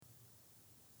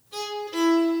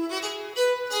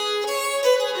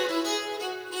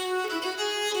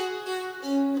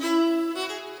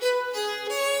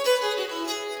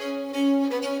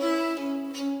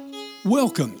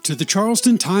Welcome to the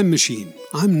Charleston Time Machine.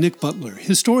 I'm Nick Butler,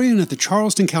 historian at the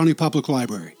Charleston County Public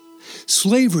Library.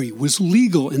 Slavery was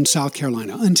legal in South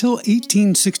Carolina until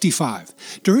 1865,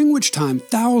 during which time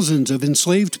thousands of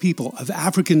enslaved people of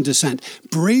African descent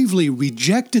bravely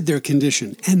rejected their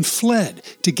condition and fled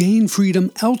to gain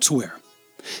freedom elsewhere.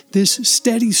 This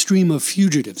steady stream of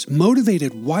fugitives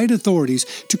motivated white authorities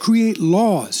to create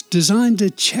laws designed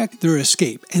to check their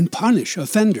escape and punish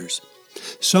offenders.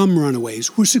 Some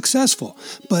runaways were successful,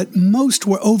 but most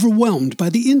were overwhelmed by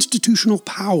the institutional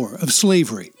power of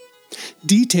slavery.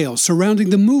 Details surrounding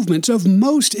the movements of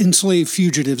most enslaved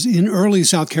fugitives in early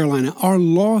South Carolina are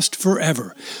lost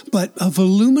forever, but a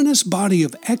voluminous body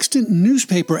of extant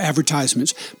newspaper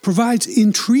advertisements provides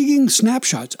intriguing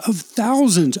snapshots of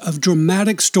thousands of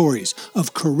dramatic stories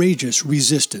of courageous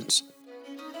resistance.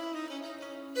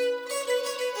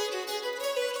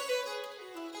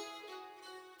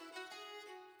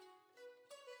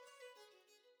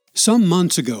 Some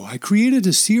months ago, I created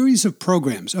a series of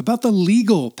programs about the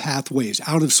legal pathways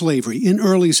out of slavery in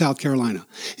early South Carolina,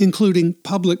 including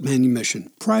public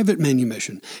manumission, private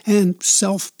manumission, and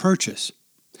self-purchase.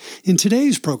 In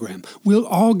today's program, we'll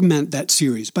augment that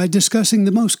series by discussing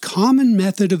the most common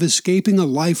method of escaping a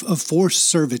life of forced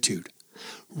servitude: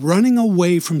 running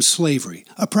away from slavery,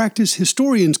 a practice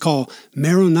historians call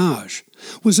marronage,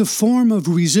 was a form of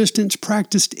resistance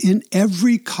practiced in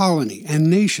every colony and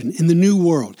nation in the New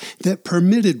World that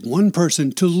permitted one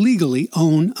person to legally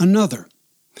own another.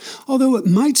 Although it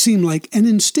might seem like an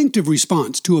instinctive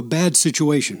response to a bad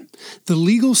situation, the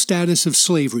legal status of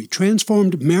slavery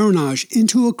transformed marronage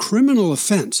into a criminal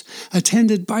offense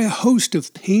attended by a host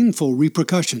of painful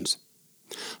repercussions.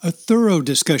 A thorough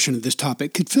discussion of this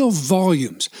topic could fill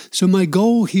volumes, so my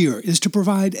goal here is to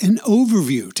provide an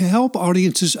overview to help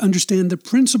audiences understand the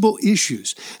principal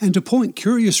issues and to point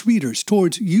curious readers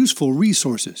towards useful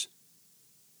resources.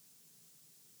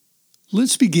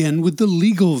 Let's begin with the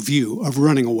legal view of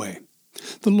running away.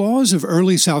 The laws of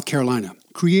early South Carolina,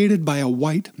 created by a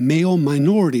white male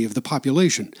minority of the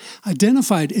population,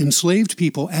 identified enslaved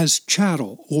people as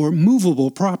chattel or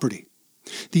movable property.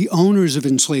 The owners of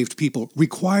enslaved people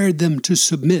required them to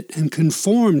submit and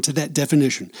conform to that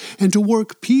definition and to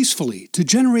work peacefully to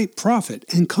generate profit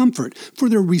and comfort for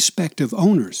their respective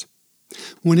owners.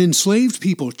 When enslaved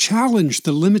people challenged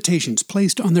the limitations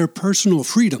placed on their personal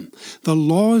freedom, the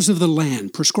laws of the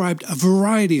land prescribed a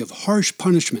variety of harsh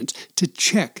punishments to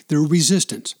check their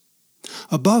resistance.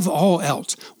 Above all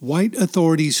else, white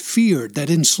authorities feared that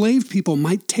enslaved people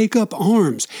might take up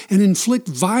arms and inflict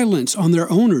violence on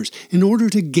their owners in order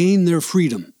to gain their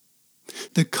freedom.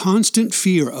 The constant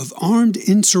fear of armed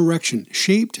insurrection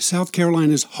shaped South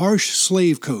Carolina's harsh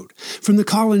slave code, from the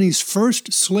colony's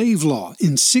first slave law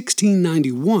in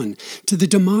 1691 to the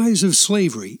demise of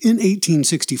slavery in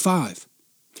 1865.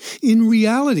 In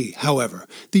reality, however,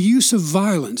 the use of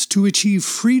violence to achieve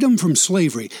freedom from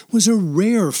slavery was a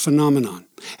rare phenomenon,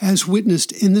 as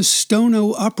witnessed in the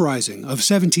Stono Uprising of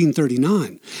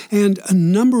 1739, and a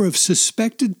number of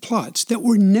suspected plots that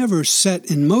were never set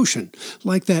in motion,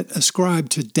 like that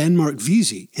ascribed to Denmark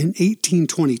Vesey in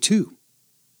 1822.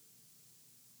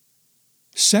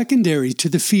 Secondary to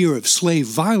the fear of slave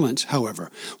violence, however,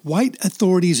 white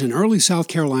authorities in early South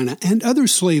Carolina and other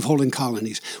slaveholding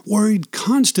colonies worried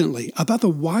constantly about the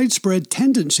widespread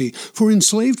tendency for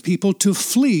enslaved people to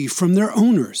flee from their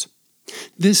owners.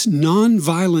 This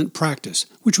non-violent practice,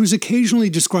 which was occasionally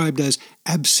described as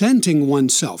absenting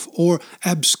oneself or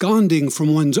absconding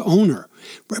from one's owner,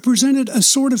 represented a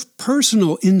sort of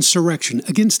personal insurrection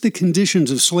against the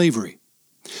conditions of slavery.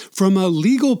 From a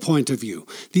legal point of view,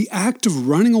 the act of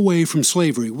running away from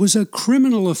slavery was a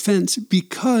criminal offense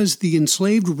because the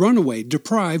enslaved runaway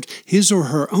deprived his or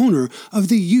her owner of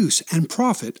the use and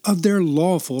profit of their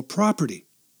lawful property.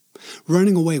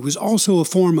 Running away was also a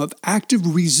form of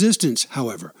active resistance,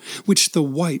 however, which the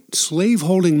white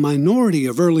slaveholding minority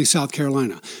of early South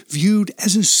Carolina viewed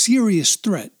as a serious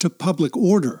threat to public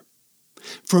order.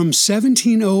 From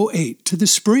 1708 to the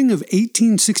spring of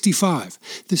 1865,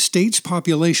 the state's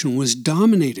population was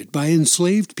dominated by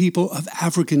enslaved people of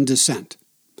African descent.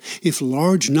 If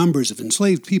large numbers of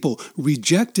enslaved people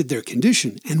rejected their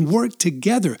condition and worked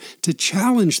together to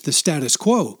challenge the status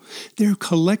quo, their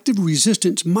collective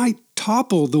resistance might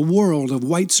topple the world of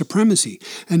white supremacy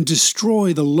and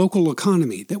destroy the local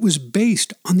economy that was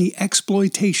based on the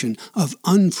exploitation of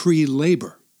unfree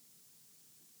labor.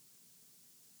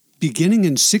 Beginning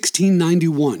in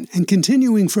 1691 and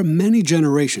continuing for many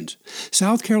generations,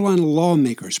 South Carolina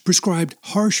lawmakers prescribed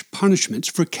harsh punishments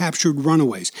for captured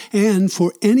runaways and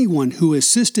for anyone who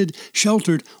assisted,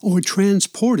 sheltered, or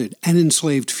transported an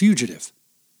enslaved fugitive.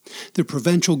 The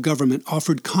provincial government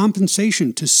offered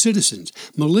compensation to citizens,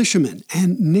 militiamen,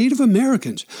 and Native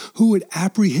Americans who would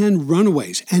apprehend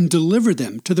runaways and deliver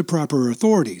them to the proper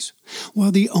authorities,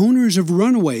 while the owners of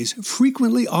runaways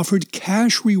frequently offered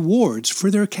cash rewards for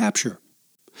their capture.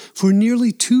 For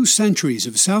nearly 2 centuries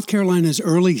of South Carolina's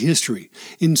early history,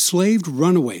 enslaved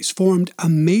runaways formed a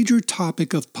major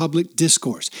topic of public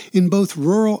discourse in both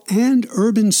rural and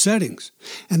urban settings,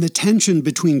 and the tension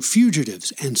between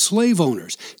fugitives and slave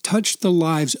owners touched the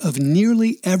lives of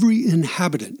nearly every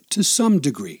inhabitant to some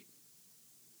degree.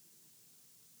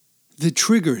 The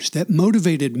triggers that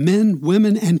motivated men,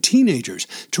 women, and teenagers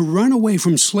to run away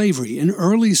from slavery in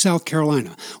early South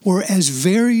Carolina were as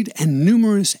varied and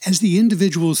numerous as the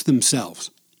individuals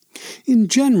themselves. In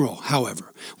general,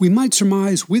 however, we might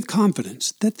surmise with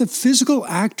confidence that the physical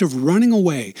act of running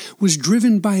away was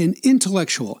driven by an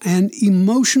intellectual and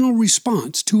emotional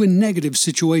response to a negative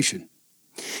situation.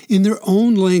 In their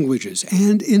own languages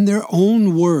and in their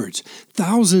own words,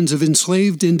 thousands of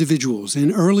enslaved individuals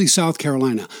in early South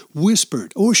Carolina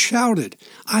whispered or shouted,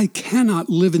 "I cannot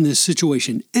live in this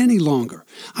situation any longer.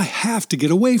 I have to get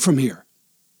away from here."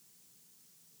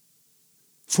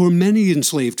 For many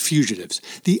enslaved fugitives,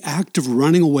 the act of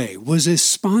running away was a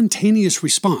spontaneous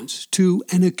response to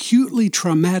an acutely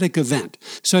traumatic event,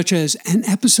 such as an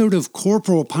episode of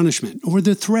corporal punishment or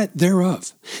the threat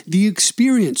thereof, the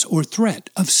experience or threat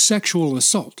of sexual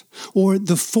assault, or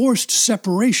the forced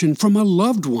separation from a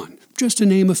loved one, just to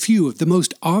name a few of the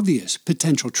most obvious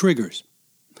potential triggers.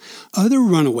 Other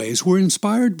runaways were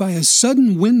inspired by a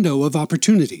sudden window of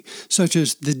opportunity, such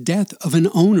as the death of an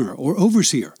owner or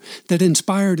overseer, that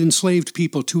inspired enslaved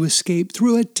people to escape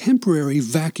through a temporary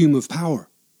vacuum of power.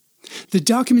 The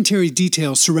documentary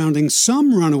details surrounding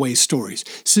some runaway stories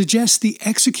suggest the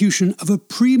execution of a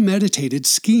premeditated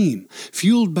scheme,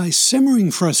 fueled by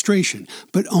simmering frustration,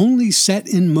 but only set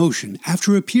in motion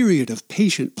after a period of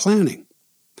patient planning.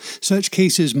 Such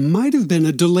cases might have been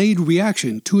a delayed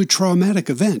reaction to a traumatic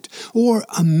event or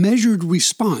a measured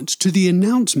response to the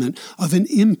announcement of an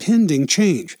impending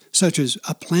change, such as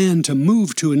a plan to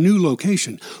move to a new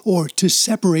location or to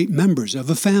separate members of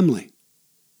a family.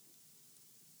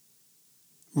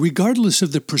 Regardless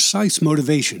of the precise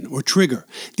motivation or trigger,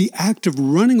 the act of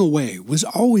running away was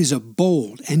always a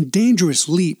bold and dangerous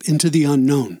leap into the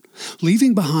unknown,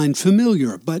 leaving behind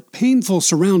familiar but painful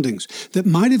surroundings that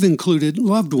might have included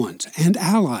loved ones and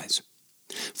allies.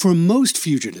 For most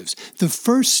fugitives, the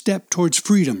first step towards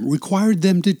freedom required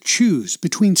them to choose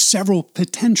between several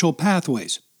potential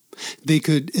pathways. They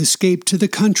could escape to the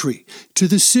country, to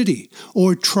the city,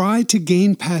 or try to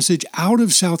gain passage out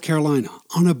of South Carolina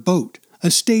on a boat, a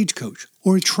stagecoach,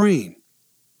 or a train.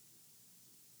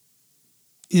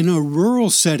 In a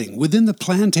rural setting within the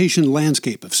plantation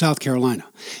landscape of South Carolina,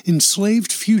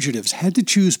 enslaved fugitives had to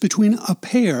choose between a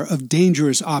pair of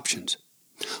dangerous options.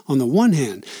 On the one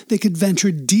hand, they could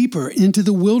venture deeper into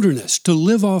the wilderness to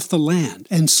live off the land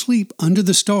and sleep under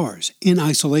the stars in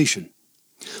isolation.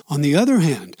 On the other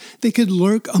hand, they could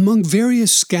lurk among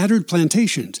various scattered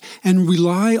plantations and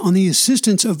rely on the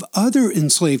assistance of other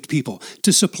enslaved people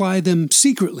to supply them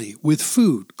secretly with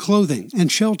food, clothing,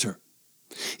 and shelter.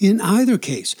 In either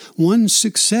case, one's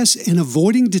success in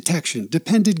avoiding detection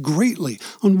depended greatly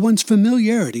on one's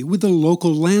familiarity with the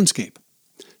local landscape.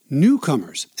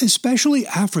 Newcomers, especially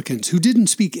Africans who didn't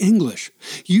speak English,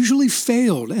 usually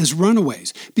failed as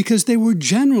runaways because they were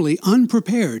generally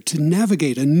unprepared to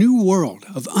navigate a new world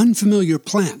of unfamiliar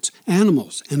plants,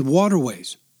 animals, and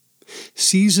waterways.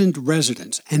 Seasoned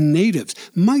residents and natives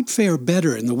might fare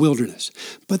better in the wilderness,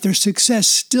 but their success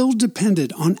still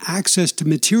depended on access to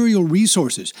material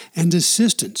resources and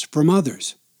assistance from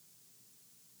others.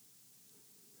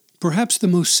 Perhaps the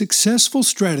most successful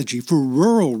strategy for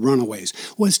rural runaways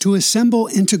was to assemble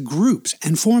into groups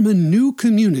and form a new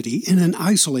community in an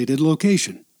isolated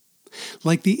location.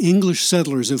 Like the English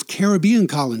settlers of Caribbean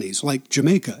colonies like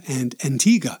Jamaica and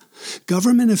Antigua,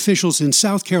 government officials in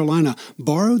South Carolina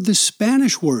borrowed the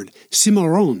Spanish word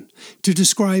cimarrón to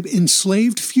describe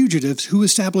enslaved fugitives who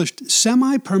established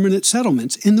semi-permanent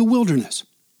settlements in the wilderness.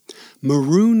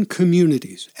 Maroon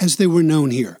communities, as they were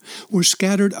known here, were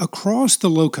scattered across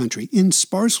the Lowcountry in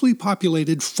sparsely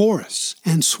populated forests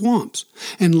and swamps,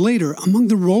 and later among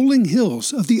the rolling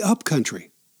hills of the Upcountry.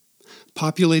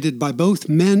 Populated by both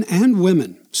men and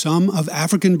women, some of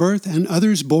African birth and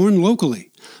others born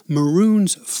locally,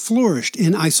 Maroons flourished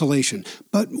in isolation,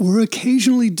 but were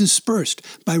occasionally dispersed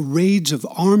by raids of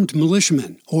armed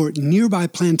militiamen or nearby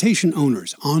plantation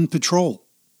owners on patrol.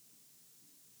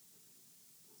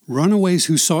 Runaways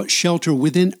who sought shelter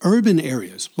within urban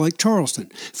areas, like Charleston,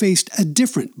 faced a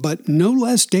different but no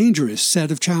less dangerous set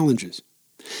of challenges.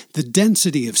 The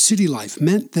density of city life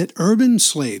meant that urban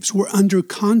slaves were under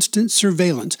constant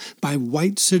surveillance by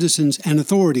white citizens and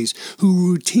authorities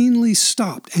who routinely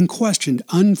stopped and questioned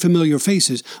unfamiliar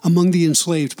faces among the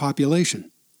enslaved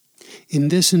population. In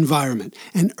this environment,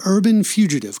 an urban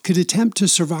fugitive could attempt to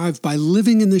survive by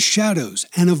living in the shadows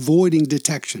and avoiding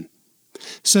detection.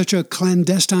 Such a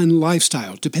clandestine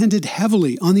lifestyle depended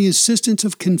heavily on the assistance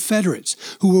of Confederates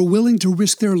who were willing to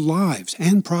risk their lives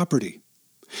and property.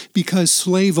 Because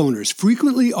slave owners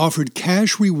frequently offered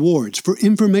cash rewards for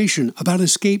information about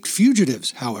escaped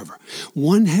fugitives, however,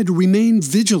 one had to remain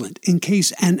vigilant in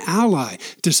case an ally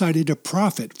decided to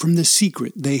profit from the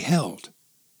secret they held.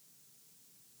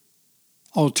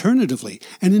 Alternatively,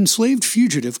 an enslaved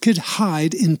fugitive could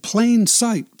hide in plain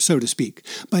sight, so to speak,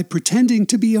 by pretending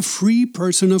to be a free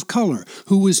person of color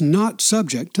who was not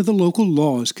subject to the local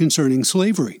laws concerning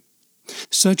slavery.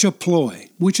 Such a ploy,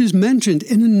 which is mentioned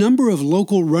in a number of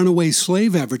local runaway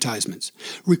slave advertisements,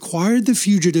 required the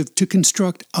fugitive to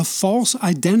construct a false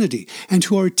identity and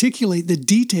to articulate the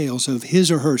details of his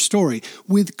or her story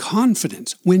with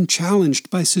confidence when challenged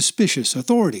by suspicious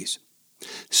authorities.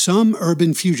 Some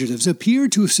urban fugitives appear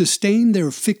to have sustained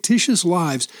their fictitious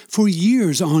lives for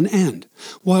years on end,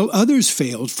 while others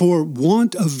failed for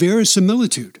want of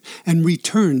verisimilitude and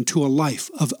returned to a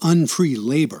life of unfree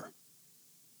labor.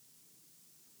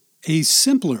 A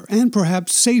simpler and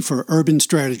perhaps safer urban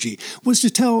strategy was to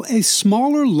tell a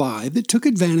smaller lie that took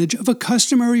advantage of a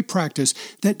customary practice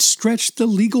that stretched the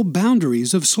legal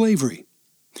boundaries of slavery.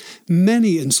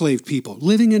 Many enslaved people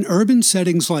living in urban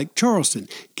settings like Charleston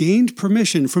gained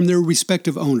permission from their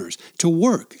respective owners to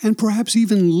work and perhaps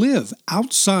even live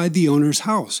outside the owner's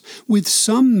house with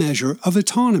some measure of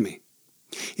autonomy.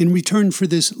 In return for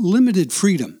this limited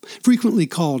freedom, frequently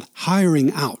called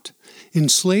hiring out,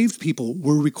 enslaved people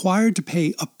were required to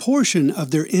pay a portion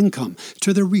of their income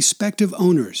to their respective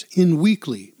owners in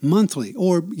weekly, monthly,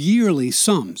 or yearly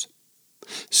sums.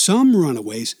 Some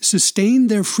runaways sustained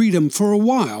their freedom for a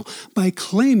while by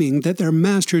claiming that their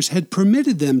masters had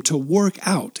permitted them to work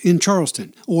out in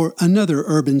Charleston or another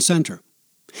urban center.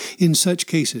 In such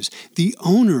cases, the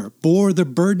owner bore the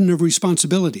burden of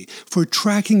responsibility for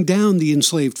tracking down the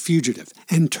enslaved fugitive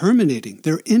and terminating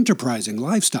their enterprising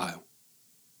lifestyle.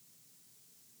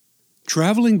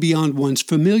 Traveling beyond one's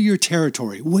familiar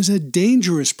territory was a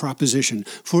dangerous proposition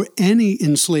for any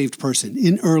enslaved person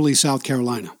in early South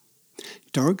Carolina.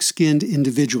 Dark-skinned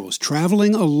individuals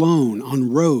traveling alone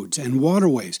on roads and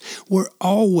waterways were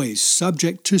always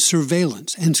subject to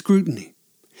surveillance and scrutiny.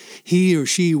 He or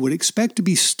she would expect to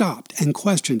be stopped and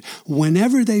questioned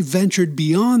whenever they ventured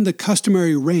beyond the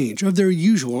customary range of their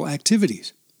usual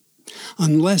activities.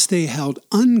 Unless they held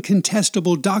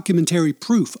uncontestable documentary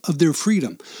proof of their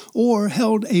freedom or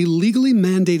held a legally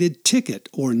mandated ticket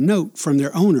or note from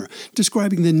their owner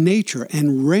describing the nature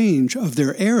and range of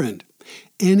their errand,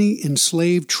 any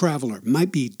enslaved traveler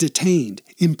might be detained,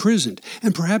 imprisoned,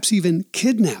 and perhaps even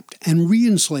kidnapped and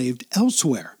re-enslaved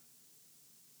elsewhere.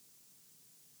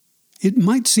 It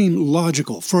might seem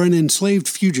logical for an enslaved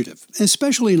fugitive,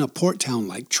 especially in a port town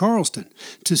like Charleston,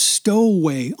 to stow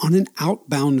away on an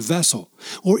outbound vessel,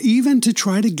 or even to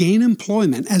try to gain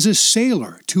employment as a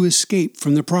sailor to escape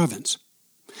from the province.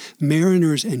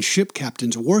 Mariners and ship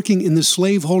captains working in the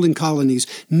slave-holding colonies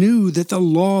knew that the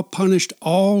law punished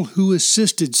all who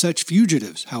assisted such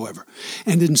fugitives, however,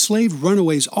 and enslaved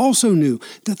runaways also knew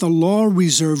that the law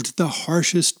reserved the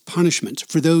harshest punishments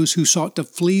for those who sought to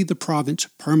flee the province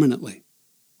permanently.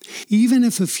 Even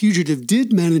if a fugitive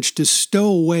did manage to stow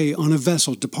away on a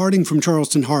vessel departing from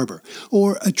Charleston Harbor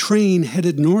or a train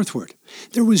headed northward,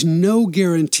 there was no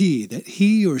guarantee that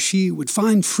he or she would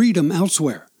find freedom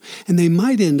elsewhere, and they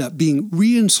might end up being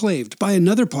re-enslaved by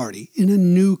another party in a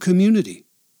new community.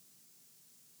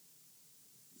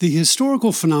 The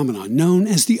historical phenomenon known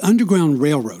as the Underground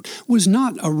Railroad was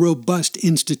not a robust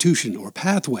institution or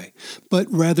pathway, but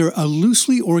rather a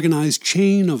loosely organized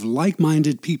chain of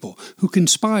like-minded people who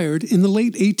conspired in the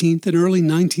late 18th and early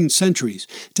 19th centuries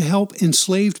to help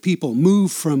enslaved people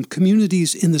move from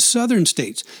communities in the southern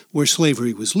states, where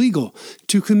slavery was legal,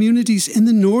 to communities in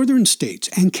the northern states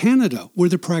and Canada, where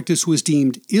the practice was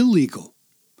deemed illegal.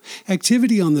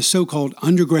 Activity on the so-called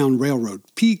Underground Railroad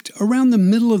peaked around the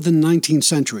middle of the 19th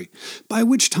century, by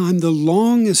which time the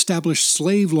long-established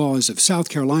slave laws of South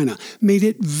Carolina made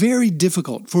it very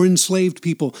difficult for enslaved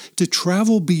people to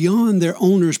travel beyond their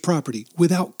owner's property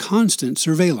without constant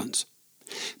surveillance.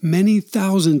 Many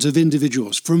thousands of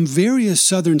individuals from various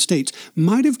southern states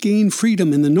might have gained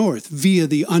freedom in the north via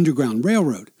the Underground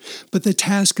Railroad, but the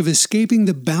task of escaping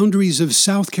the boundaries of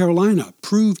South Carolina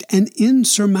proved an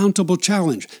insurmountable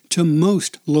challenge to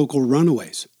most local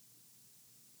runaways.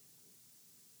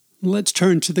 Let's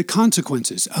turn to the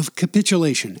consequences of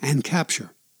capitulation and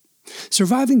capture.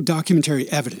 Surviving documentary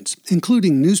evidence,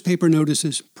 including newspaper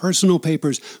notices, personal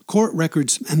papers, court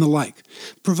records, and the like,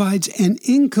 provides an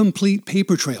incomplete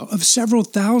paper trail of several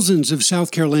thousands of South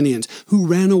Carolinians who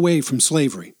ran away from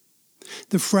slavery.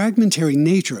 The fragmentary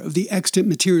nature of the extant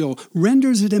material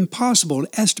renders it impossible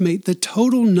to estimate the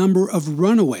total number of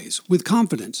runaways with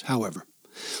confidence, however.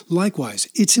 Likewise,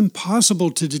 it's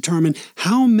impossible to determine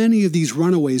how many of these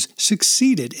runaways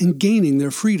succeeded in gaining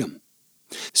their freedom.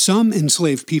 Some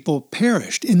enslaved people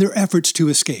perished in their efforts to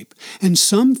escape, and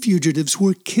some fugitives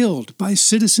were killed by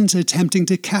citizens attempting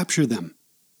to capture them.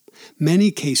 Many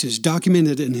cases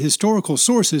documented in historical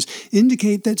sources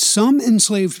indicate that some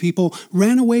enslaved people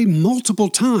ran away multiple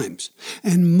times,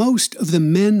 and most of the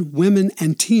men, women,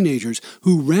 and teenagers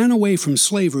who ran away from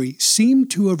slavery seem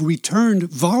to have returned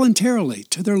voluntarily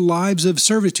to their lives of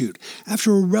servitude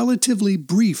after a relatively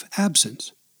brief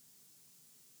absence.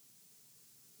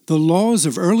 The laws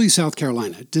of early South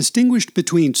Carolina distinguished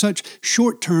between such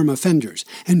short-term offenders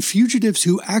and fugitives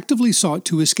who actively sought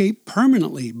to escape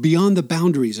permanently beyond the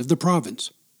boundaries of the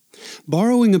province.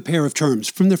 Borrowing a pair of terms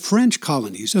from the French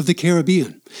colonies of the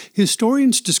Caribbean,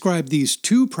 historians describe these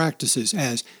two practices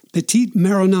as petit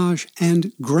marronage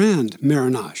and grand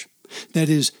marronage, that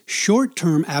is,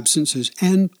 short-term absences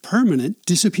and permanent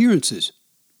disappearances.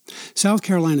 South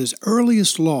Carolina's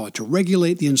earliest law to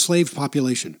regulate the enslaved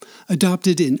population,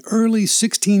 adopted in early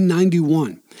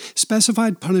 1691,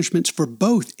 specified punishments for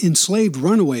both enslaved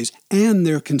runaways and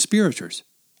their conspirators.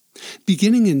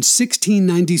 Beginning in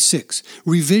 1696,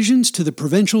 revisions to the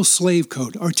Provincial Slave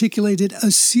Code articulated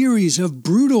a series of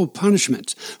brutal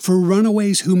punishments for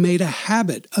runaways who made a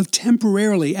habit of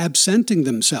temporarily absenting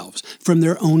themselves from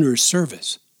their owner's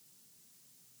service.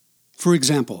 For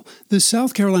example, the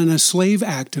South Carolina Slave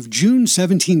Act of June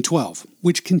 1712,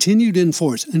 which continued in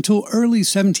force until early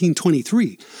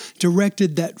 1723,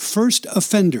 directed that first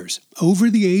offenders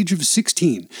over the age of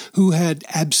 16 who had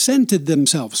absented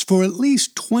themselves for at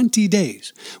least 20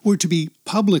 days were to be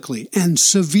publicly and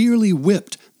severely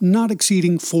whipped, not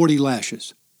exceeding 40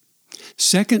 lashes.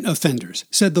 Second offenders,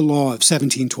 said the law of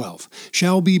 1712,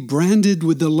 shall be branded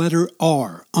with the letter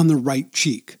R on the right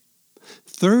cheek.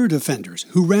 Third offenders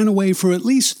who ran away for at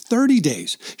least 30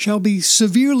 days shall be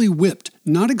severely whipped,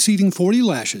 not exceeding 40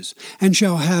 lashes, and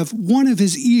shall have one of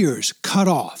his ears cut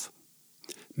off.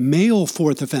 Male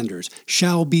fourth offenders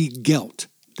shall be gelt,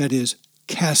 that is,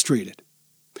 castrated.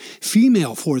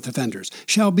 Female fourth offenders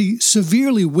shall be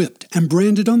severely whipped and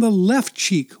branded on the left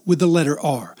cheek with the letter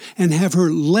R, and have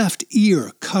her left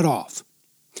ear cut off.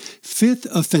 Fifth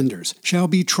offenders shall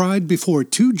be tried before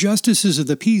 2 justices of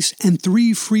the peace and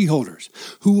 3 freeholders,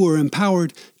 who were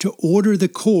empowered to order the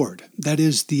cord, that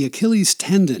is, the Achilles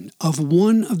tendon, of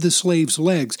one of the slave's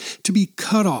legs to be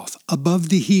cut off above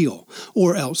the heel,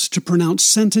 or else to pronounce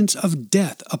sentence of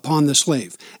death upon the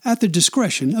slave, at the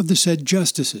discretion of the said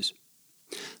justices.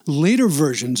 Later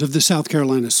versions of the South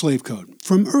Carolina Slave Code,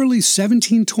 from early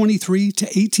 1723 to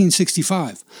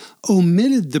 1865,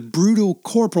 omitted the brutal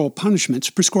corporal punishments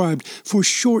prescribed for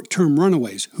short-term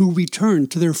runaways who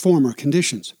returned to their former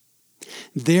conditions.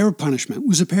 Their punishment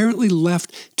was apparently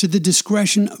left to the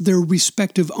discretion of their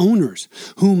respective owners,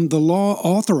 whom the law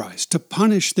authorized to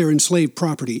punish their enslaved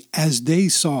property as they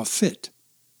saw fit.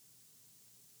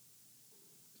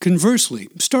 Conversely,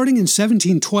 starting in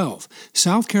 1712,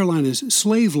 South Carolina's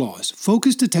slave laws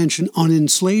focused attention on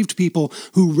enslaved people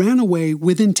who ran away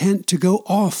with intent to go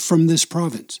off from this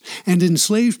province, and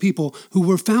enslaved people who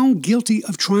were found guilty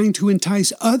of trying to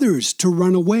entice others to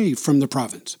run away from the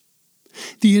province.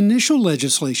 The initial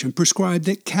legislation prescribed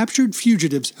that captured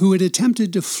fugitives who had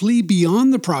attempted to flee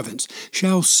beyond the province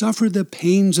shall suffer the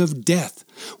pains of death,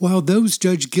 while those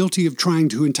judged guilty of trying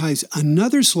to entice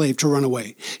another slave to run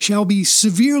away shall be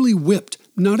severely whipped,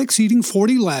 not exceeding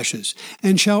 40 lashes,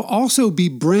 and shall also be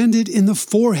branded in the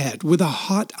forehead with a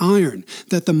hot iron,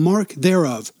 that the mark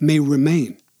thereof may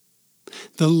remain.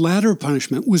 The latter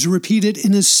punishment was repeated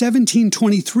in a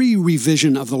 1723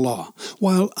 revision of the law,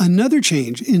 while another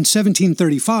change in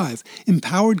 1735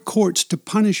 empowered courts to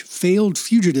punish failed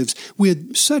fugitives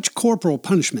with such corporal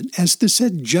punishment as the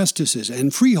said justices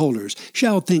and freeholders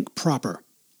shall think proper.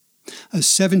 A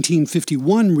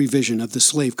 1751 revision of the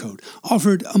Slave Code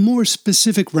offered a more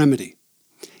specific remedy.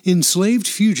 Enslaved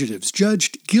fugitives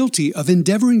judged guilty of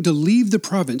endeavoring to leave the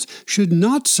province should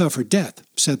not suffer death,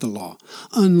 said the law,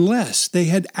 unless they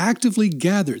had actively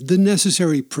gathered the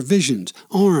necessary provisions,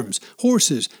 arms,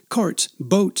 horses, carts,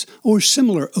 boats, or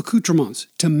similar accoutrements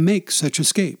to make such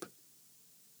escape.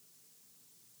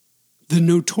 The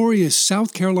notorious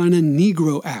South Carolina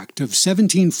Negro Act of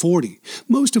 1740,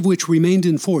 most of which remained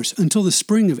in force until the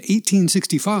spring of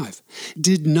 1865,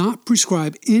 did not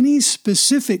prescribe any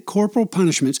specific corporal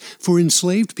punishments for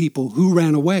enslaved people who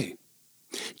ran away.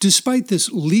 Despite this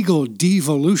legal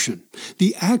devolution,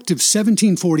 the Act of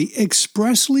 1740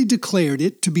 expressly declared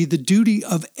it to be the duty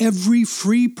of every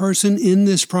free person in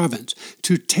this province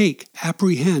to take,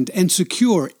 apprehend, and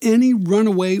secure any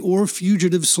runaway or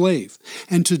fugitive slave,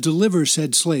 and to deliver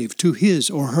said slave to his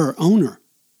or her owner.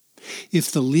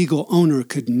 If the legal owner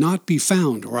could not be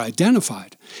found or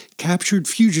identified, captured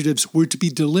fugitives were to be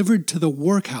delivered to the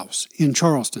workhouse in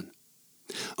Charleston.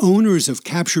 Owners of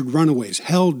captured runaways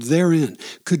held therein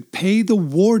could pay the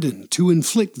warden to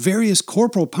inflict various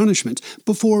corporal punishments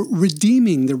before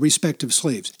redeeming their respective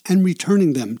slaves and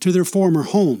returning them to their former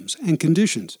homes and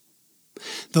conditions.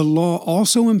 The law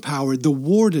also empowered the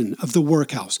warden of the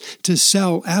workhouse to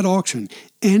sell at auction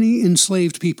any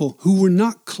enslaved people who were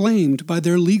not claimed by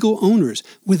their legal owners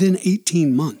within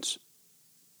 18 months.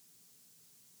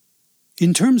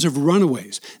 In terms of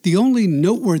runaways, the only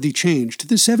noteworthy change to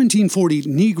the 1740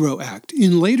 Negro Act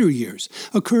in later years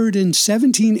occurred in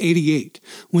 1788,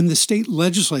 when the state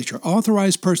legislature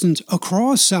authorized persons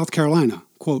across South Carolina,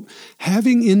 quote,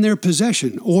 having in their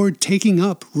possession or taking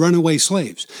up runaway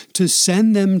slaves, to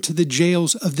send them to the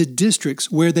jails of the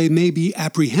districts where they may be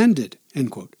apprehended,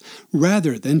 end quote,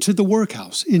 rather than to the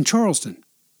workhouse in Charleston.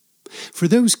 For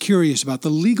those curious about the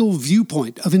legal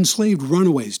viewpoint of enslaved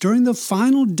runaways during the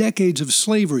final decades of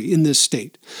slavery in this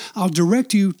state, I'll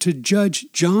direct you to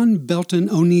Judge John Belton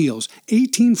O'Neill's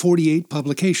 1848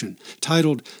 publication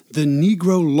titled The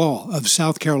Negro Law of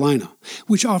South Carolina,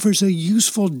 which offers a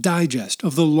useful digest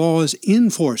of the laws in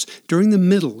force during the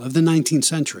middle of the 19th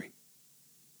century.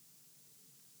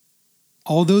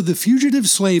 Although the Fugitive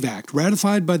Slave Act,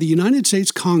 ratified by the United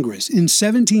States Congress in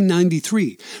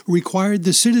 1793, required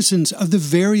the citizens of the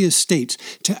various states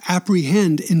to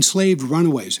apprehend enslaved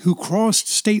runaways who crossed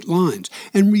state lines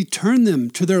and return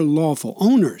them to their lawful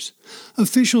owners,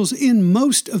 officials in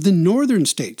most of the northern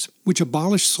states, which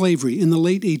abolished slavery in the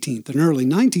late 18th and early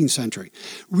 19th century,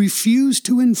 refused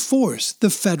to enforce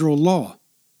the federal law.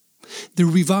 The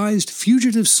revised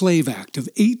Fugitive Slave Act of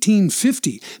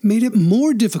 1850 made it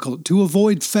more difficult to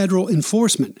avoid federal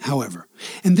enforcement, however,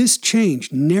 and this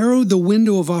change narrowed the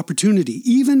window of opportunity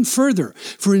even further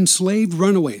for enslaved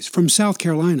runaways from South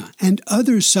Carolina and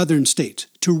other southern states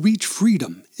to reach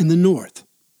freedom in the North.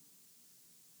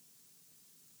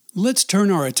 Let's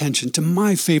turn our attention to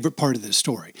my favorite part of this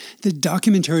story, the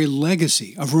documentary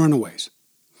legacy of runaways.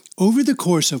 Over the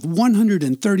course of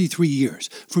 133 years,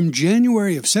 from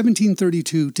January of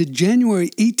 1732 to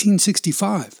January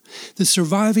 1865, the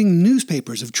surviving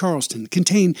newspapers of Charleston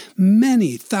contain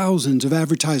many thousands of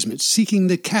advertisements seeking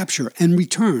the capture and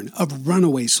return of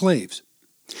runaway slaves.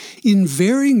 In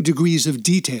varying degrees of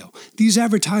detail, these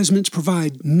advertisements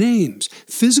provide names,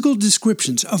 physical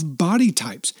descriptions of body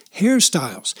types,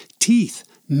 hairstyles, teeth,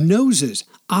 noses,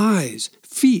 eyes,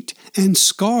 feet, and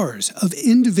scars of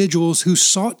individuals who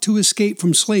sought to escape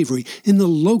from slavery in the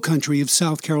low country of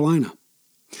South Carolina.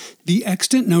 The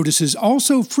extant notices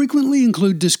also frequently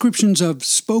include descriptions of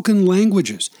spoken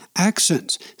languages,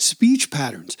 accents, speech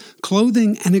patterns,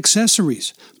 clothing and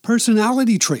accessories,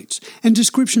 personality traits, and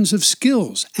descriptions of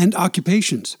skills and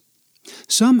occupations.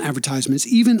 Some advertisements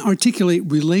even articulate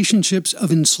relationships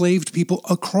of enslaved people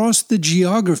across the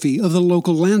geography of the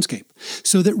local landscape,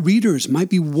 so that readers might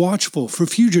be watchful for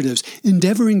fugitives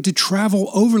endeavoring to travel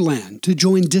overland to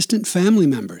join distant family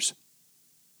members.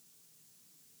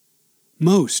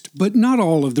 Most, but not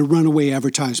all, of the runaway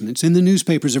advertisements in the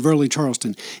newspapers of early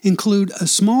Charleston include a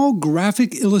small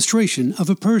graphic illustration of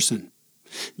a person.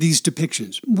 These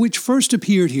depictions, which first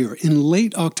appeared here in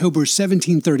late October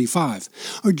 1735,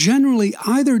 are generally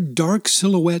either dark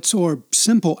silhouettes or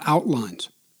simple outlines.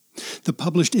 The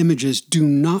published images do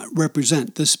not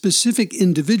represent the specific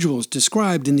individuals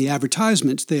described in the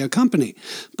advertisements they accompany,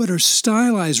 but are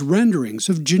stylized renderings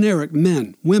of generic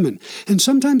men, women, and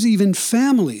sometimes even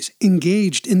families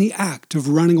engaged in the act of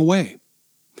running away.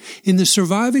 In the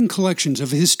surviving collections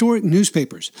of historic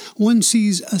newspapers, one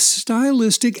sees a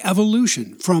stylistic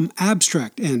evolution from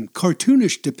abstract and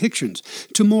cartoonish depictions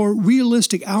to more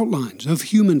realistic outlines of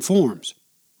human forms.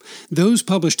 Those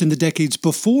published in the decades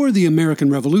before the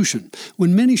American Revolution,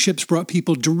 when many ships brought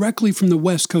people directly from the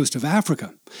west coast of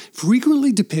Africa,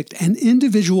 frequently depict an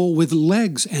individual with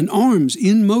legs and arms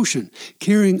in motion,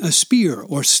 carrying a spear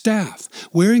or staff,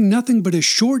 wearing nothing but a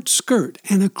short skirt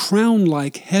and a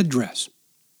crown-like headdress.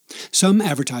 Some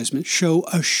advertisements show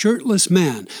a shirtless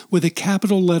man with a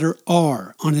capital letter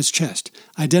R on his chest,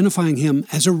 identifying him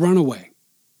as a runaway.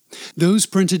 Those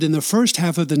printed in the first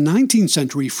half of the 19th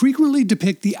century frequently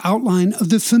depict the outline of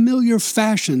the familiar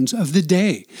fashions of the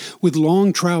day, with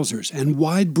long trousers and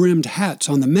wide-brimmed hats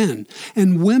on the men,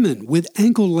 and women with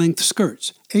ankle-length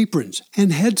skirts, aprons,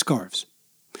 and headscarves.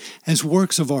 As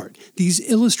works of art, these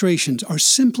illustrations are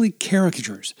simply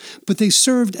caricatures, but they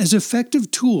served as effective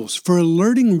tools for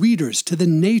alerting readers to the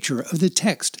nature of the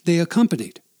text they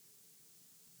accompanied.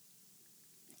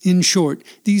 In short,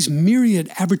 these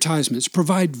myriad advertisements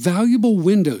provide valuable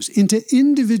windows into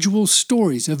individual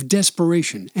stories of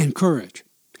desperation and courage.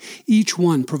 Each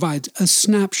one provides a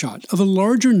snapshot of a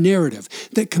larger narrative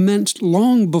that commenced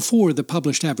long before the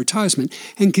published advertisement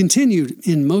and continued,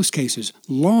 in most cases,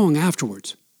 long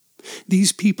afterwards.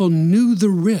 These people knew the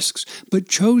risks, but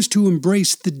chose to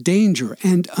embrace the danger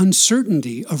and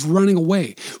uncertainty of running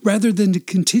away rather than to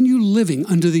continue living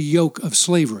under the yoke of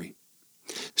slavery.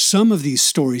 Some of these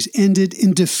stories ended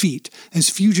in defeat as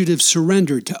fugitives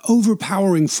surrendered to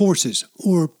overpowering forces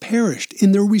or perished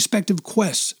in their respective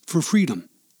quests for freedom.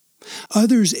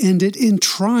 Others ended in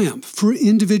triumph for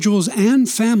individuals and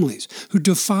families who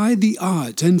defied the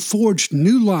odds and forged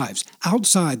new lives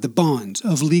outside the bonds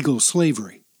of legal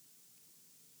slavery.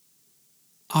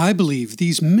 I believe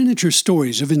these miniature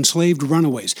stories of enslaved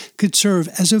runaways could serve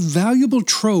as a valuable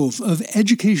trove of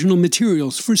educational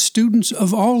materials for students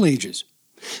of all ages.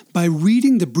 By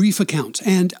reading the brief accounts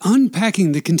and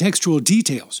unpacking the contextual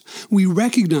details, we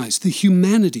recognize the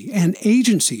humanity and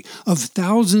agency of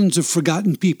thousands of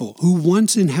forgotten people who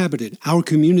once inhabited our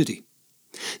community.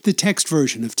 The text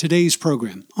version of today's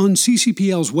program on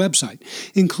CCPL's website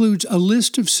includes a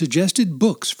list of suggested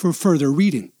books for further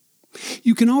reading.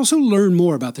 You can also learn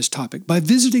more about this topic by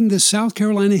visiting the South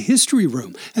Carolina History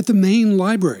Room at the main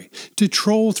library to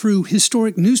troll through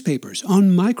historic newspapers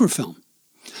on microfilm.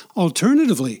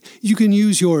 Alternatively, you can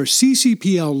use your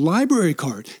CCPL library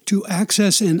card to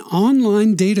access an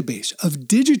online database of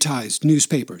digitized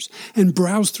newspapers and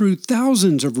browse through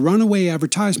thousands of runaway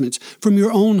advertisements from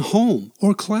your own home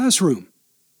or classroom.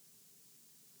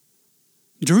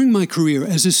 During my career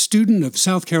as a student of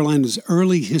South Carolina's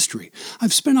early history,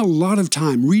 I've spent a lot of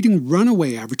time reading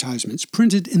runaway advertisements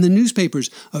printed in the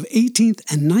newspapers of 18th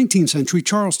and 19th century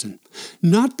Charleston,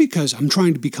 not because I'm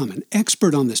trying to become an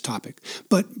expert on this topic,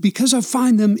 but because I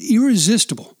find them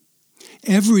irresistible.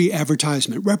 Every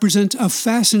advertisement represents a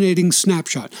fascinating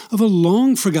snapshot of a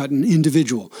long-forgotten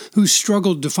individual who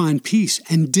struggled to find peace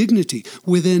and dignity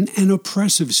within an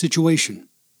oppressive situation.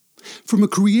 From a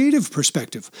creative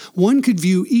perspective, one could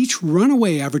view each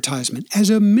runaway advertisement as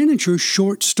a miniature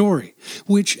short story,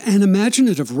 which an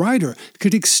imaginative writer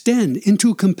could extend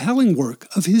into a compelling work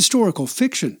of historical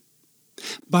fiction.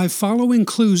 By following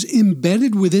clues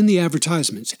embedded within the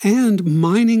advertisements and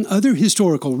mining other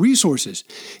historical resources,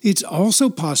 it's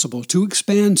also possible to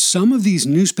expand some of these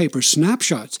newspaper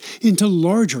snapshots into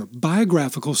larger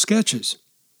biographical sketches.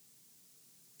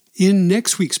 In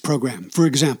next week's program, for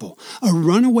example, a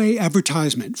runaway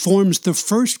advertisement forms the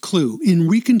first clue in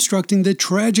reconstructing the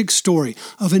tragic story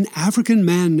of an African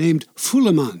man named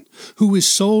Philemon, who was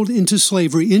sold into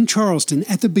slavery in Charleston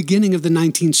at the beginning of the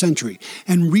 19th century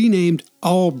and renamed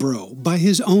Albro by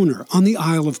his owner on the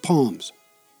Isle of Palms.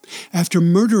 After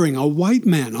murdering a white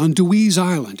man on Dewees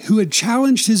Island who had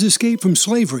challenged his escape from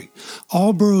slavery,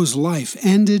 Albro's life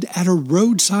ended at a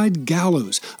roadside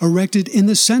gallows erected in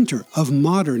the center of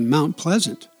modern Mount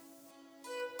Pleasant.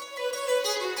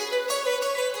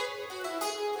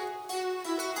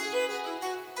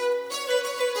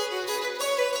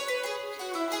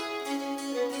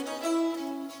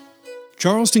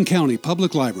 Charleston County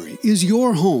Public Library is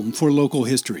your home for local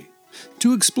history.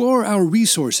 To explore our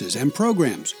resources and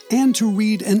programs, and to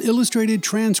read an illustrated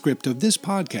transcript of this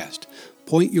podcast,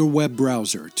 point your web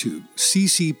browser to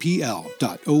ccpl.org.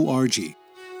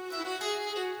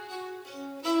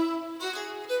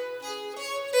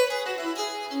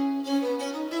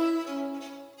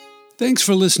 Thanks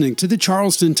for listening to the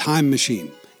Charleston Time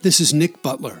Machine. This is Nick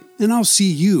Butler, and I'll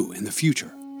see you in the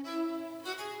future.